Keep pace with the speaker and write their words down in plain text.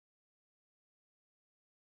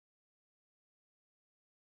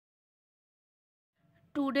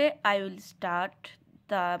Today I will start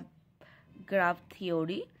the graph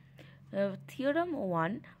theory. Theorem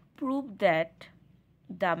 1 prove that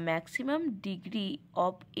the maximum degree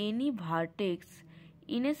of any vertex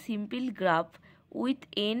in a simple graph with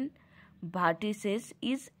n vertices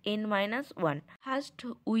is n-1. First,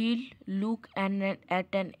 we'll look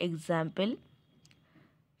at an example.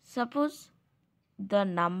 Suppose the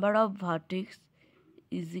number of vertex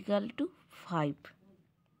is equal to 5.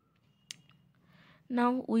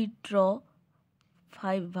 Now we draw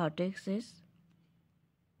 5 vertices.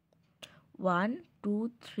 1,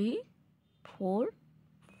 2, 3, 4,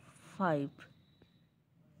 5.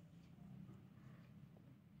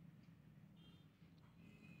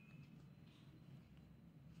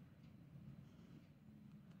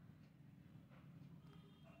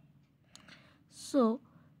 So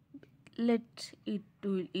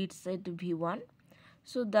it's set V1.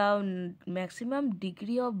 So the maximum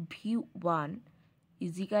degree of V1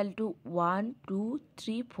 is equal to 1, 2,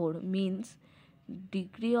 3, 4, means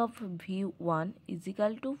degree of V1 is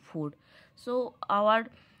equal to 4. So our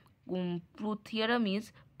theorem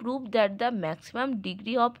is prove that the maximum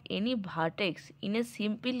degree of any vertex in a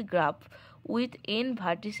simple graph with n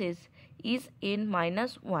vertices is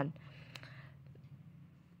n-1.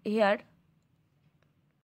 Here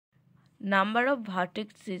number of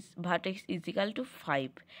vertex is equal to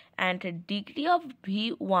 5 and degree of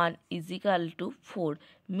V1 is equal to 4,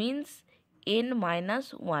 means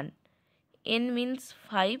n-1. n means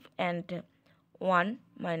 5 and 1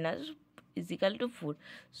 minus is equal to 4.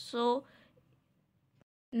 So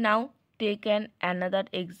now take another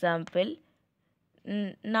example.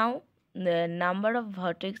 Now the number of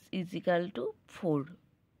vertex is equal to 4.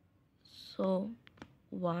 So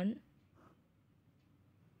 1,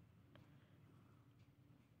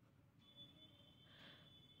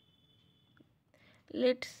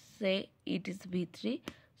 let's say it is V3.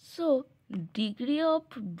 So degree of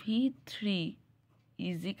V3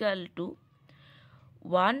 is equal to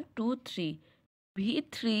 1, 2, 3.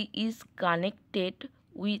 V3 is connected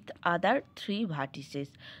with other 3 vertices.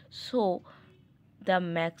 So the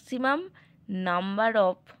maximum number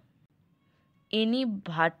of any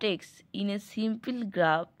vertex in a simple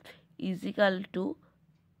graph is equal to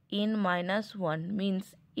n-1,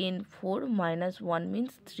 means n4 minus 1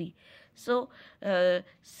 means 3. So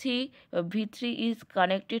see, V3 is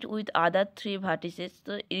connected with other 3 vertices,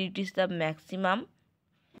 so it is the maximum.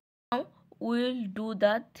 Now we will do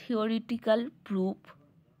the theoretical proof.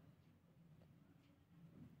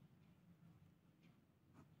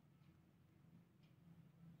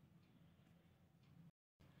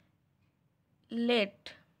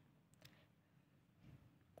 Let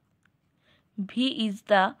V is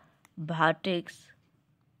the vertex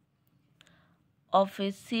of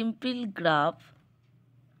a simple graph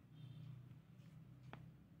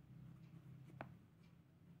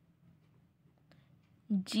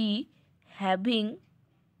G having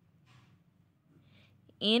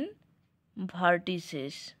n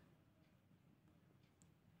vertices.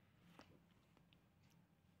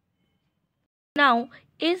 Now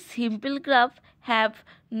a simple graph have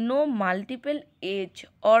no multiple edge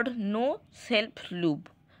or no self loop.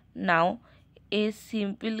 Now a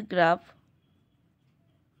simple graph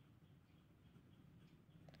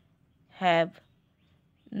have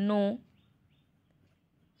no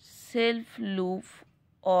self loop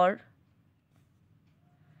or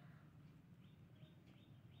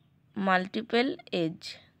multiple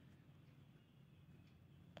edge.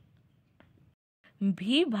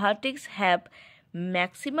 V vertex have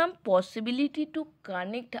maximum possibility to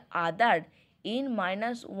connect other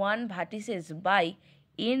n-1 vertices by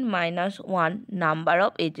n-1 number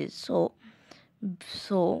of edges.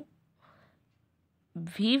 So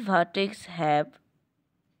V vertex have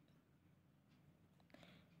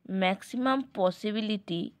maximum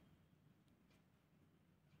possibility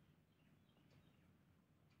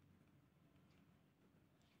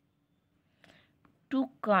to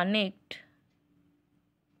connect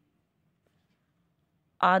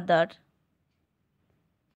other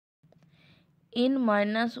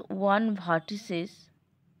n-1 vertices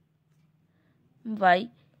by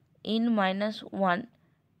n-1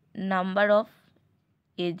 number of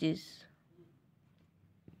edges.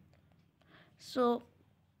 So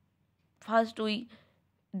first we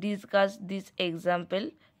discuss this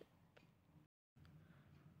example.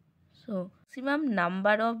 So maximum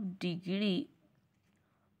number of degree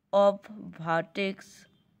of vertex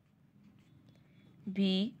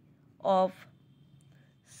V of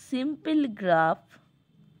simple graph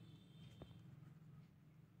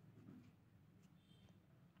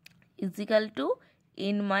is equal to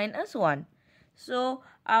n-1. So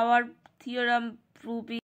our theorem prove it.